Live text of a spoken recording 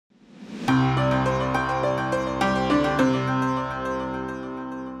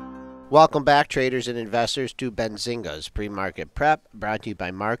Welcome back, traders and investors, to Benzinga's pre-market prep, brought to you by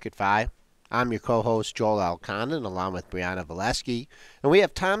MarketFi. I'm your co-host, Joel Alconin, along with Brianna Valesky, and we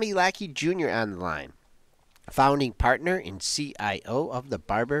have Tommy Lackey Jr. on the line, founding partner and CIO of the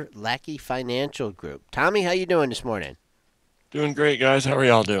Barber Lackey Financial Group. Tommy, how you doing this morning? Doing great, guys. How are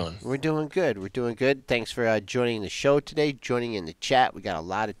y'all doing? We're doing good. We're doing good. Thanks for joining the show today, joining in the chat. We got a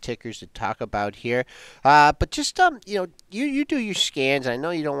lot of tickers to talk about here. But just you do your scans. I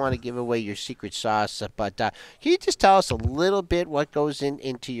know you don't want to give away your secret sauce, but can you just tell us a little bit what goes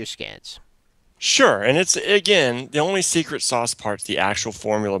into your scans? Sure. And it's, again, the only secret sauce part's the actual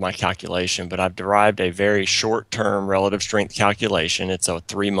formula of my calculation, but I've derived a very short-term relative strength calculation. It's a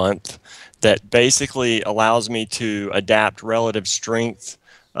 3-month that basically allows me to adapt relative strength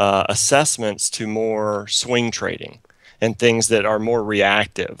assessments to more swing trading and things that are more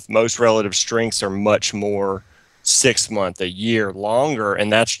reactive. Most relative strengths are much more 6 month, a year longer,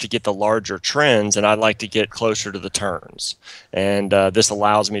 and that's to get the larger trends. And I like to get closer to the turns, and this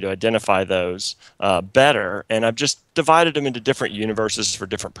allows me to identify those better. And I've just divided them into different universes for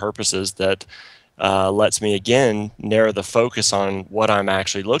different purposes that lets me again narrow the focus on what I'm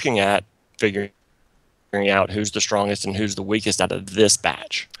actually looking at, figuring out who's the strongest and who's the weakest out of this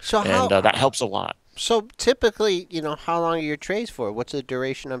batch. So And that helps a lot. so typically, how long are your trades for? What's the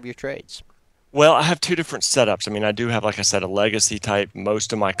duration of your trades? Well, I have two different setups. I mean, I do have, like I said, a legacy type.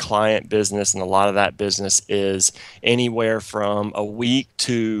 Most of my client business and a lot of that business is anywhere from a week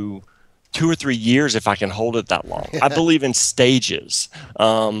to 2 or 3 years if I can hold it that long. I believe in stages.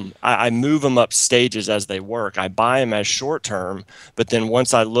 I move them up stages as they work. I buy them as short term, but then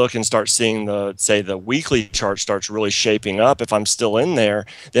once I look and start seeing the weekly chart starts really shaping up, if I'm still in there,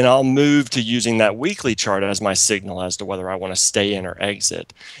 then I'll move to using that weekly chart as my signal as to whether I want to stay in or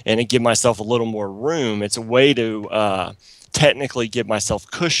exit, and it give myself a little more room. It's a way to technically give myself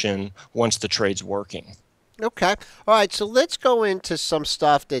cushion once the trade's working. Okay. All right. So let's go into some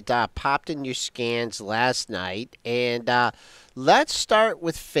stuff that popped in your scans last night. And let's start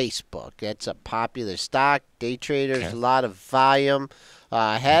with Facebook. That's a popular stock. Day traders, Okay. a lot of volume.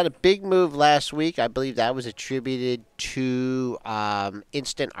 Had a big move last week. I believe that was attributed to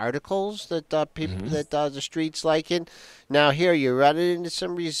instant articles that people hmm that the streets liking. Now here you're running into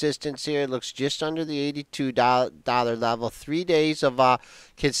some resistance here. It looks just under the $82 level. 3 days of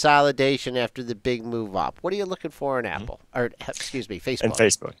consolidation after the big move up. What are you looking for in Apple? Or excuse me, And Facebook.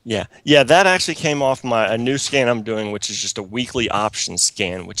 Facebook. Yeah, that actually came off a new scan I'm doing, which is just a weekly option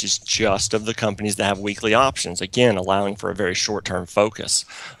scan, which is just of the companies that have weekly options. Again, allowing for a very short-term focus.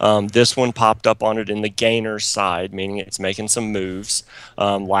 This one popped up on it in the gainers side, meaning it's making some moves.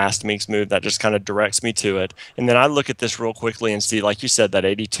 Last week's move that just kind of directs me to it. And then I look at this real quickly and see, like you said, that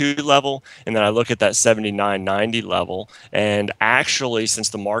 82 level, and then I look at that 79.90 level. And actually, since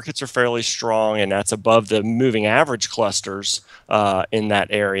the markets are fairly strong and that's above the moving average clusters in that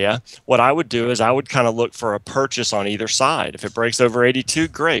area, what I would do is I would kind of look for a purchase on either side. If it breaks over 82,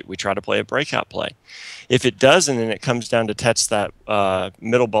 great. We try to play a breakout play. If it doesn't and it comes down to test that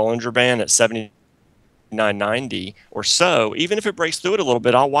middle Bollinger Band at 79.90 or so, even if it breaks through it a little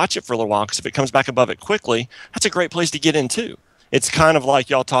bit, I'll watch it for a little while, because if it comes back above it quickly, that's a great place to get in too. It's kind of like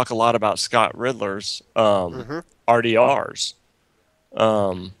y'all talk a lot about Scott Riddler's Mm-hmm. RDRs.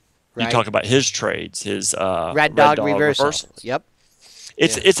 You Right. talk about his trades, his Red red dog dog reversal. reversals. Yep.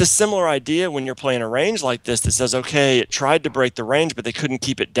 It's Yeah. it's a similar idea when you're playing a range like this that says, okay, it tried to break the range, but they couldn't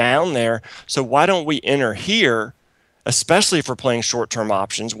keep it down there. So why don't we enter here, especially if we're playing short-term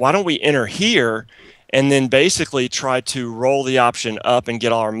options? Why don't we enter here and then basically try to roll the option up and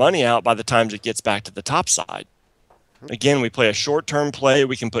get all our money out by the time it gets back to the top side? Again, we play a short-term play.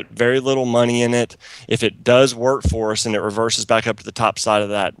 We can put very little money in it. If it does work for us and it reverses back up to the top side of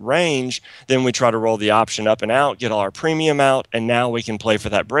that range, then we try to roll the option up and out, get all our premium out, and now we can play for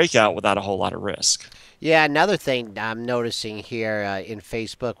that breakout without a whole lot of risk. Yeah, another thing I'm noticing here in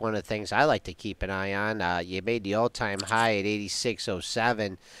Facebook, one of the things I like to keep an eye on, you made the all-time high at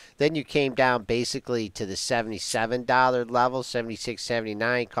 86.07. Then you came down basically to the $77 level,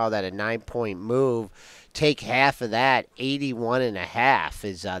 76.79. Call that a 9-point move. Take half of that, 81 and a half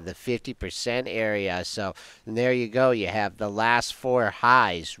is the 50% area. So and there you go. You have the last four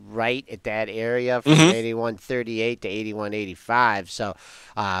highs right at that area from hmm 81.38 to 81.85. So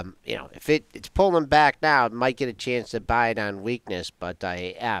if it's pulling back now, it might get a chance to buy it on weakness. But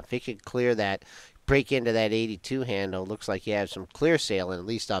yeah, if it could clear that, break into that 82 handle, looks like you have some clear sailing at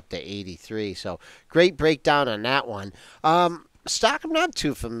least up to 83. So great breakdown on that one. Stock I'm not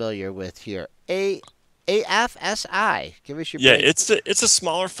too familiar with here. AFSI. Give us your Yeah, break. it's a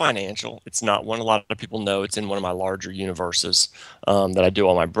smaller financial. It's not one a lot of people know. It's in one of my larger universes that I do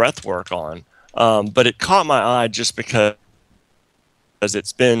all my breath work on. But it caught my eye just because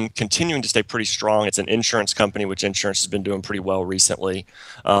it's been continuing to stay pretty strong. It's an insurance company, which insurance has been doing pretty well recently.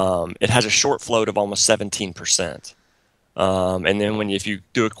 It has a short float of almost 17%. And then if you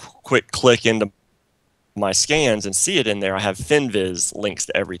do a quick click into my scans and see it in there, I have FinViz links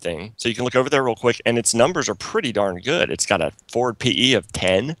to everything. So you can look over there real quick, and its numbers are pretty darn good. It's got a forward PE of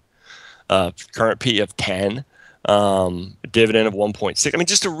 10, current PE of 10, dividend of 1.6. I mean,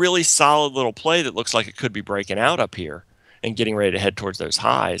 just a really solid little play that looks like it could be breaking out up here and getting ready to head towards those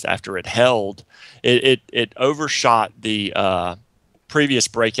highs after it held. It overshot the previous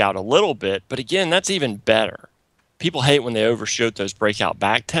breakout a little bit, but again, that's even better. People hate when they overshoot those breakout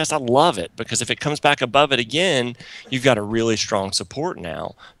back tests. I love it because if it comes back above it again, you've got a really strong support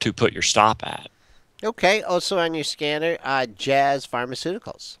now to put your stop at. Okay. Also on your scanner, Jazz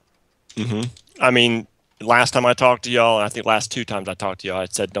Pharmaceuticals. hmm I mean, last time I talked to y'all, and I think last two times I talked to y'all, I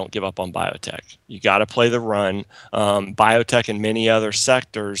said don't give up on biotech. You got to play the run. Biotech and many other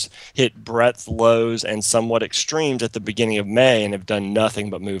sectors hit breadth lows and somewhat extremes at the beginning of May and have done nothing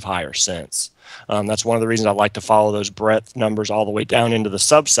but move higher since. That's one of the reasons I like to follow those breadth numbers all the way down into the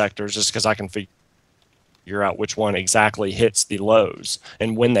subsectors, just because I can figure out which one exactly hits the lows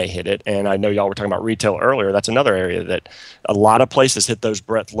and when they hit it. And I know y'all were talking about retail earlier. That's another area that a lot of places hit those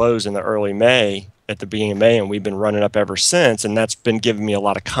breadth lows in the early May, at the beginning of May, and we've been running up ever since. And that's been giving me a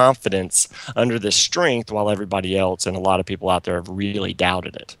lot of confidence under this strength while everybody else and a lot of people out there have really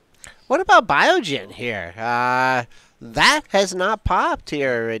doubted it. What about Biogen here? That has not popped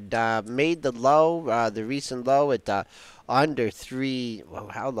here. It made the recent low at under three. Well,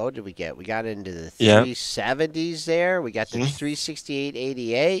 how low did we get? We got into the Yeah. 370s there. We got to Mhm.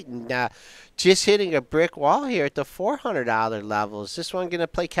 368.88, and just hitting a brick wall here at the $400 level. Is this one going to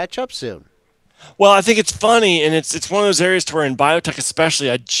play catch up soon? Well, I think it's funny, and it's one of those areas to where in biotech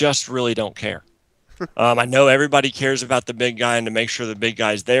especially, I just really don't care. I know everybody cares about the big guy and to make sure the big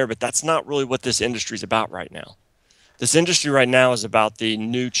guy's there, but that's not really what this industry is about right now. This industry right now is about the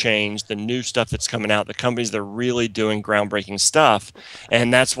new change, the new stuff that's coming out, the companies that are really doing groundbreaking stuff.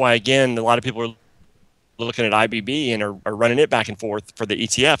 And that's why, again, a lot of people are looking at IBB and are running it back and forth for the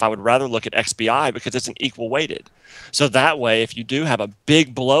ETF. I would rather look at XBI because it's an equal weighted. So that way, if you do have a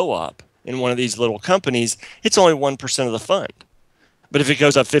big blow up in one of these little companies, it's only 1% of the fund. But if it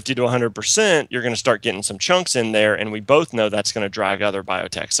goes up 50 to 100%, you're going to start getting some chunks in there. And we both know that's going to drag other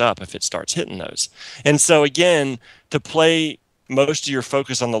biotechs up if it starts hitting those. And so, again, to play most of your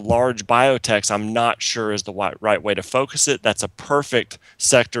focus on the large biotechs, I'm not sure is the right way to focus it. That's a perfect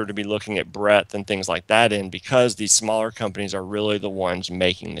sector to be looking at breadth and things like that in because these smaller companies are really the ones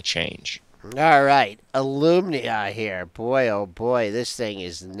making the change. All right, Illumina here. Boy, oh boy, this thing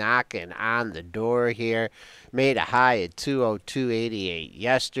is knocking on the door here. Made a high at 202.88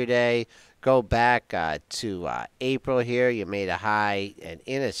 yesterday. Go back to April here. You made a high and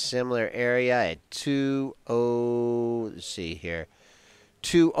in a similar area at 20. Let's see here.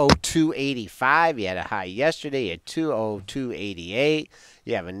 202.85. You had a high yesterday at 202.88.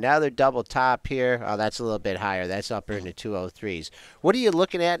 You have another double top here. Oh, that's a little bit higher. That's up in the 203s. What are you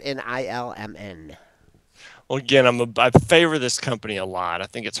looking at in ILMN? Well, again, I favor this company a lot. I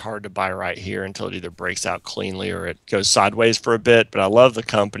think it's hard to buy right here until it either breaks out cleanly or it goes sideways for a bit. But I love the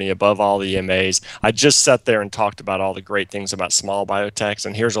company above all the EMAs. I just sat there and talked about all the great things about small biotechs,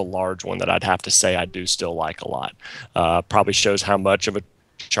 and here's a large one that I'd have to say I do still like a lot. Probably shows how much of a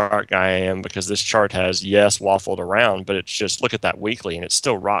chart guy I am because this chart has, yes, waffled around, but it's just look at that weekly and it's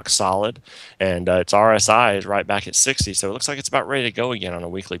still rock solid. And its RSI is right back at 60. So it looks like it's about ready to go again on a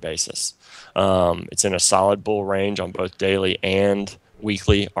weekly basis. It's in a solid bull range on both daily and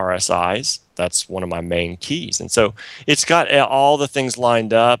weekly RSIs. That's one of my main keys. And so it's got all the things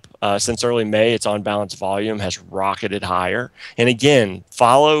lined up. Since early May, its on balance volume has rocketed higher. And again,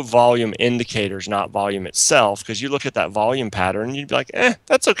 follow volume indicators, not volume itself, because you look at that volume pattern and you'd be like,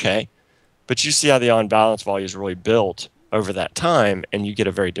 that's okay. But you see how the on balance volume is really built over that time, and you get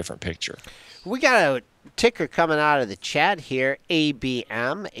a very different picture. We got a ticker coming out of the chat here.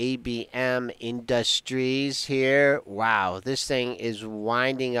 ABM Industries here. Wow, this thing is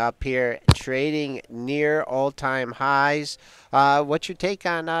winding up here, trading near all-time highs. What's your take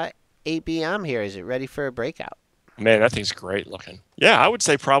on ABM here? Is it ready for a breakout? Man, that thing's great looking. Yeah, I would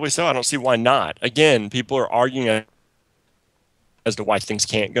say probably so. I don't see why not. Again, people are arguing as to why things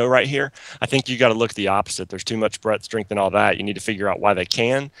can't go right here. I think you got to look at the opposite. There's too much breadth, strength, and all that. You need to figure out why they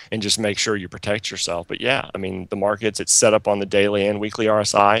can and just make sure you protect yourself. But yeah, I mean, the markets, it's set up on the daily and weekly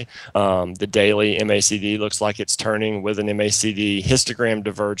RSI. The daily MACD looks like it's turning with an MACD histogram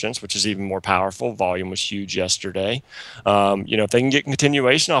divergence, which is even more powerful. Volume was huge yesterday. If they can get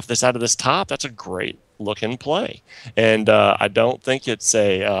continuation off this out of this top, that's a great looking play. And I don't think it's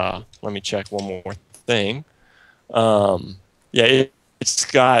let me check one more thing. Yeah, it's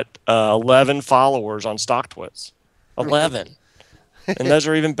got 11 followers on StockTwits. 11. And those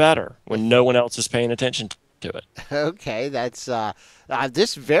are even better when no one else is paying attention to it. Okay, that's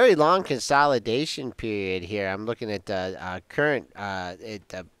this very long consolidation period here. I'm looking at the current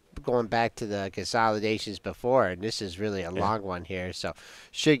going back to the consolidations before, and this is really a Yeah. long one here. So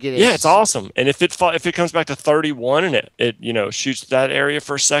should get Yeah, it's awesome. And if it comes back to 31 and it shoots that area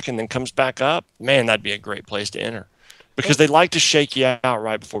for a second, then comes back up, man, that'd be a great place to enter. Because they like to shake you out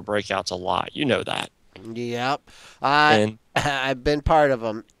right before breakouts a lot. You know that. Yep. And I've been part of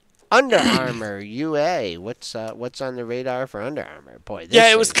them. Under Armour UA. What's on the radar for Under Armour? Boy, yeah,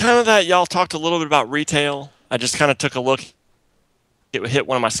 this it was thing. kind of that. Y'all talked a little bit about retail. I just kind of took a look. It hit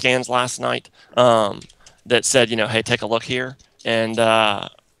one of my scans last night that said, hey, take a look here. And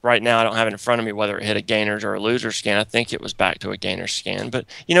right now, I don't have it in front of me whether it hit a gainers or a loser scan. I think it was back to a gainer scan. But,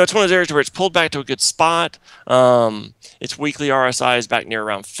 it's one of those areas where it's pulled back to a good spot. Its weekly RSI is back near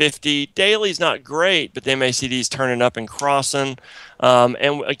around 50. Daily's not great, but the MACD is turning up and crossing.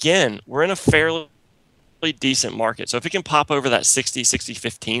 And again, we're in a fairly decent market. So if it can pop over that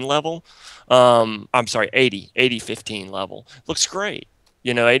 60-15 level, I'm sorry, 80-15 level, looks great.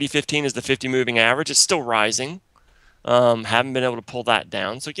 80-15 is the 50 moving average. It's still rising. Haven't been able to pull that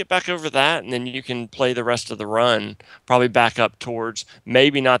down. So get back over that, and then you can play the rest of the run, probably back up towards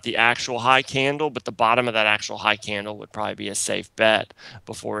maybe not the actual high candle, but the bottom of that actual high candle would probably be a safe bet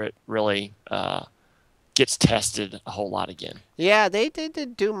before it really gets tested a whole lot again. Yeah, they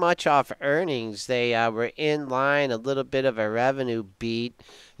didn't do much off earnings. They were in line, a little bit of a revenue beat,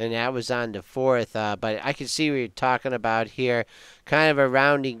 and that was on the fourth. But I can see what you're talking about here. Kind of a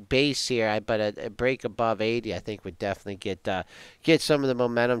rounding base here, but a break above 80, I think, would definitely get some of the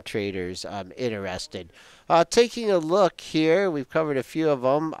momentum traders interested. Taking a look here, we've covered a few of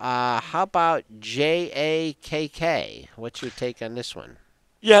them. How about JAKK? What's your take on this one?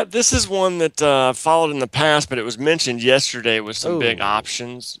 Yeah, this is one that I've followed in the past, but it was mentioned yesterday with some big Oh,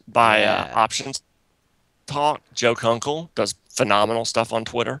 options by yeah. Options Talk. Joe Kunkel does phenomenal stuff on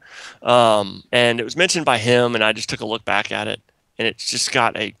Twitter. And it was mentioned by him, and I just took a look back at it, and it's just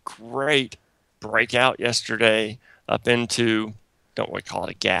got a great breakout yesterday up into, don't really call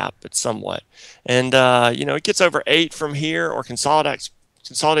it a gap, but somewhat. And, it gets over 8 from here or consolidates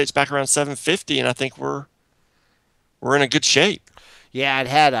back around 750, and I think we're in a good shape. Yeah, it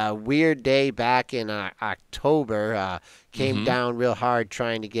had a weird day back in October. Came Mm-hmm. down real hard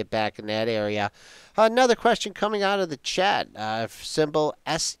trying to get back in that area. Another question coming out of the chat. Symbol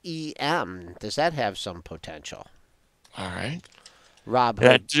SEM. Does that have some potential? All right. Rob And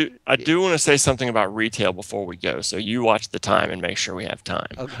I Hood. do I do want to say something about retail before we go. So you watch the time and make sure we have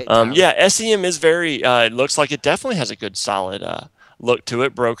time. Okay, Tom. Yeah, SEM is very. It looks like it definitely has a good solid look to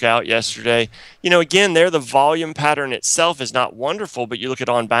it. Broke out yesterday. Again, there the volume pattern itself is not wonderful, but you look at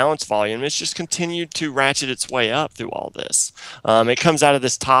on balance volume, it's just continued to ratchet its way up through all this. It comes out of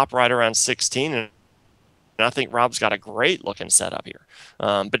this top right around 16, and I think Rob's got a great looking setup here.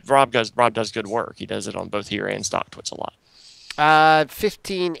 But Rob does good work. He does it on both here and StockTwits a lot.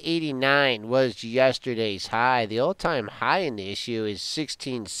 1589 was yesterday's high. The all-time high in the issue is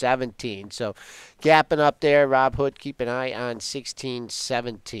 1617. So, gapping up there. Rob Hood, keep an eye on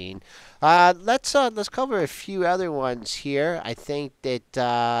 1617. Let's cover a few other ones here. I think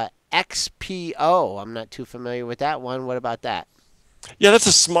that XPO. I'm not too familiar with that one. What about that? Yeah, that's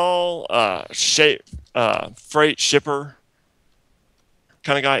a small shape freight shipper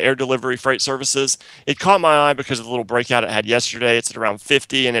kind of guy, air delivery freight services. It caught my eye because of the little breakout it had yesterday. It's at around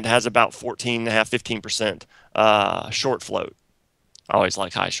 50, and it has about 15.5, 15% short float. I always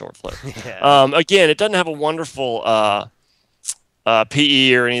like high short float. Yeah. Again, it doesn't have a wonderful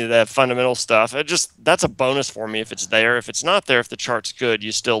PE or any of that fundamental stuff. That's a bonus for me if it's there. If it's not there, if the chart's good,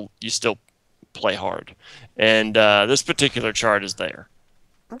 you still play hard. And this particular chart is there.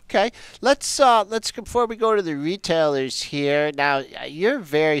 Okay, let's before we go to the retailers here. Now you're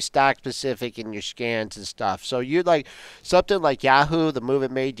very stock specific in your scans and stuff. So you're like something like Yahoo, the move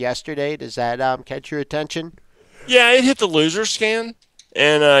it made yesterday. Does that catch your attention? Yeah, it hit the loser scan.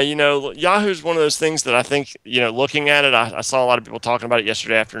 And, Yahoo's one of those things that I think, looking at it, I saw a lot of people talking about it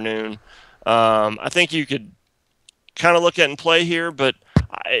yesterday afternoon. I think you could kind of look at and play here, but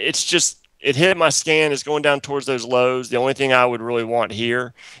it's just it hit my scan. It's going down towards those lows. The only thing I would really want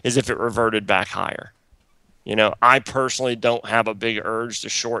here is if it reverted back higher. I personally don't have a big urge to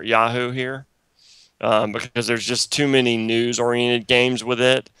short Yahoo here because there's just too many news-oriented games with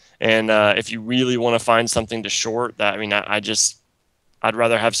it. And if you really want to find something to short, I'd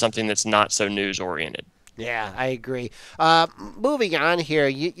rather have something that's not so news-oriented. Yeah, I agree. Moving on here,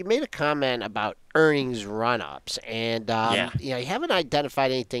 you made a comment about earnings run-ups, and Yeah. you haven't identified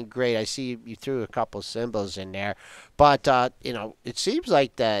anything great. I see you threw a couple symbols in there, but it seems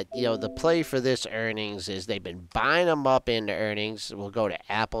like that the play for this earnings is they've been buying them up into earnings. We'll go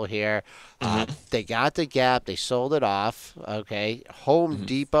to Apple here. Mm-hmm. They got the gap. They sold it off. Okay, Home Mm-hmm.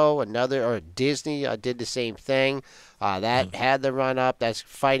 Depot, another, or Disney did the same thing. That had the run up. That's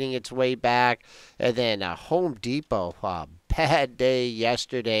fighting its way back. And then Home Depot, bad day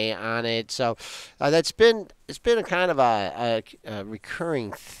yesterday on it. So it's been a kind of a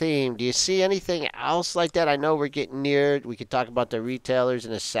recurring theme. Do you see anything else like that? I know we're getting near. We could talk about the retailers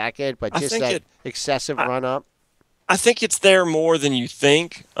in a second, but I just think that it. excessive I, run up. I think it's there more than you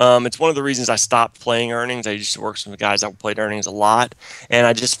think. It's one of the reasons I stopped playing earnings. I used to work with some guys that played earnings a lot, and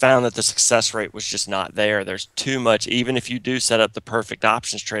I just found that the success rate was just not there. There's too much. Even if you do set up the perfect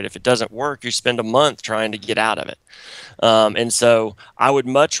options trade, if it doesn't work, you spend a month trying to get out of it. And so I would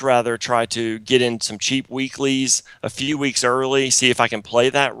much rather try to get in some cheap weeklies a few weeks early, see if I can play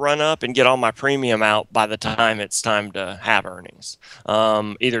that run up and get all my premium out by the time it's time to have earnings.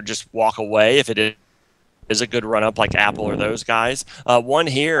 Either just walk away if it is a good run up like Apple or those guys. One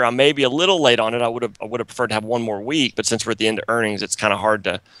here, I'm maybe a little late on it. I would have preferred to have one more week, but since we're at the end of earnings, it's kind of hard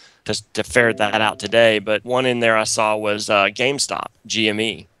to ferret that out today. But one in there I saw was GameStop,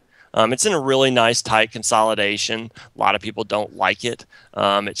 GME. It's in a really nice tight consolidation. A lot of people don't like it.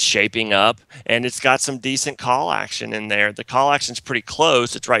 It's shaping up, and it's got some decent call action in there. The call action's pretty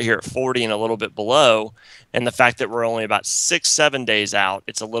close. It's right here at 40 and a little bit below. And the fact that we're only about 6, 7 days out,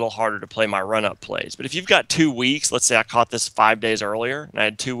 it's a little harder to play my run-up plays. But if you've got 2 weeks, let's say I caught this 5 days earlier and I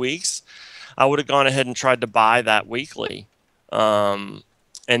had 2 weeks, I would have gone ahead and tried to buy that weekly, and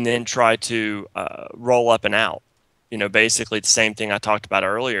then try to roll up and out. Basically the same thing I talked about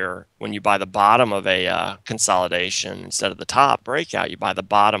earlier. When you buy the bottom of a consolidation instead of the top breakout, you buy the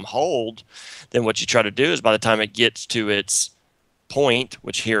bottom hold. Then what you try to do is by the time it gets to its point,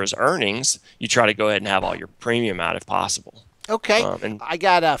 which here is earnings, you try to go ahead and have all your premium out if possible. Okay, And I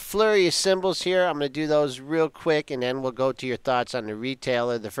got a flurry of symbols here. I'm going to do those real quick, and then we'll go to your thoughts on the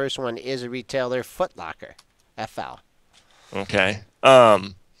retailer. The first one is a retailer, Foot Locker, FL. okay.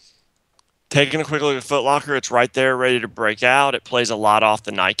 Taking a quick look at Foot Locker, it's right there, ready to break out. It plays a lot off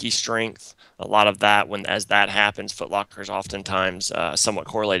the Nike strength. A lot of that, as that happens, Foot Locker is oftentimes somewhat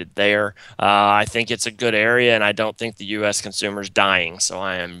correlated there. I think it's a good area, and I don't think the U.S. consumer is dying, so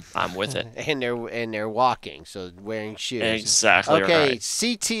I'm with it. and they're walking, so wearing shoes. Exactly Okay, right.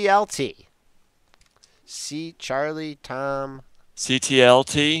 CTLT. C Charlie Tom.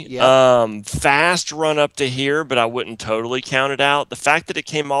 CTLT, Yep. fast run up to here, but I wouldn't totally count it out. The fact that it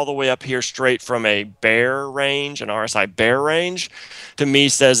came all the way up here straight from a bear range, an RSI bear range, to me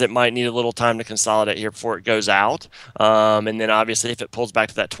says it might need a little time to consolidate here before it goes out. And then obviously if it pulls back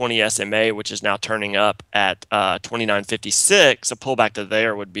to that 20 SMA, which is now turning up at 29.56, a pullback to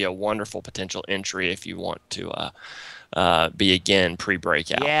there would be a wonderful potential entry if you want to be again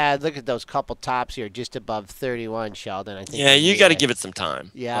pre-breakout. Yeah, look at those couple tops here, just above 31, Sheldon. I think. Yeah, you got to give it some time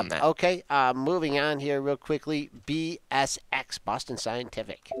Yeah. on that. Okay. Moving on here real quickly. BSX, Boston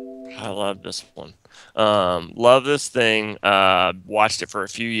Scientific. I love this one. Love this thing. Watched it for a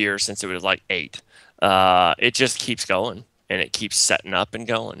few years since it was like 8. It just keeps going, and it keeps setting up and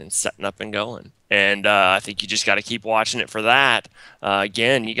going and setting up and going. And I think you just got to keep watching it for that.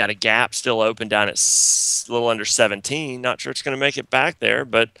 Again, you got a gap still open down at a little under 17. Not sure it's going to make it back there,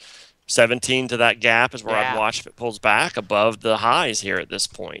 but 17 to that gap is where I'd watch if it pulls back above the highs here at this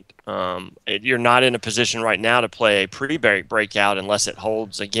point. You're not in a position right now to play a pre-breakout unless it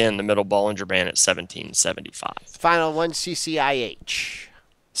holds, again, the middle Bollinger Band at 1775. Final one, CCIH.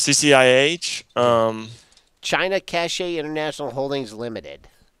 CCIH, China Cache International Holdings Limited.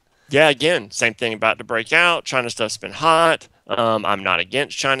 yeah, again, same thing about to break out. China stuff's been hot. I'm not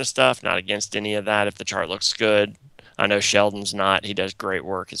against China stuff, not against any of that if the chart looks good. I know Sheldon's not. He does great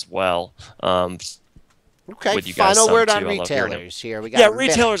work as well. Okay, with you guys final some word too. on I love hearing retailers here. We got Yeah,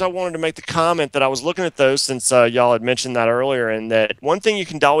 retailers, I wanted to make the comment that I was looking at those since y'all had mentioned that earlier, and that one thing you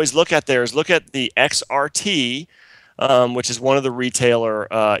can always look at there is look at the XRT which is one of the retailer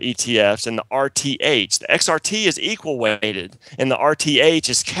ETFs, and the RTH. The XRT is equal weighted, and the RTH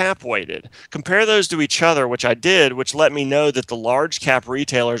is cap weighted. Compare those to each other, which I did, which let me know that the large cap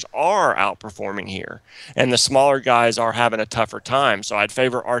retailers are outperforming here, and the smaller guys are having a tougher time. So I'd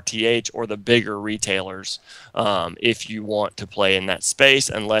favor RTH or the bigger retailers if you want to play in that space,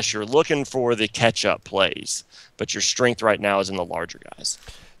 unless you're looking for the catch-up plays. But your strength right now is in the larger guys.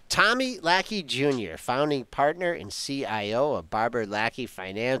 Tommy Lackey Jr., founding partner and CIO of Barber Lackey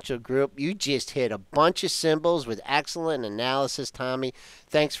Financial Group. You just hit a bunch of symbols with excellent analysis, Tommy.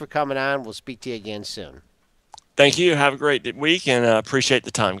 Thanks for coming on. We'll speak to you again soon. Thank you. Have a great week, and appreciate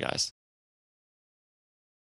the time, guys.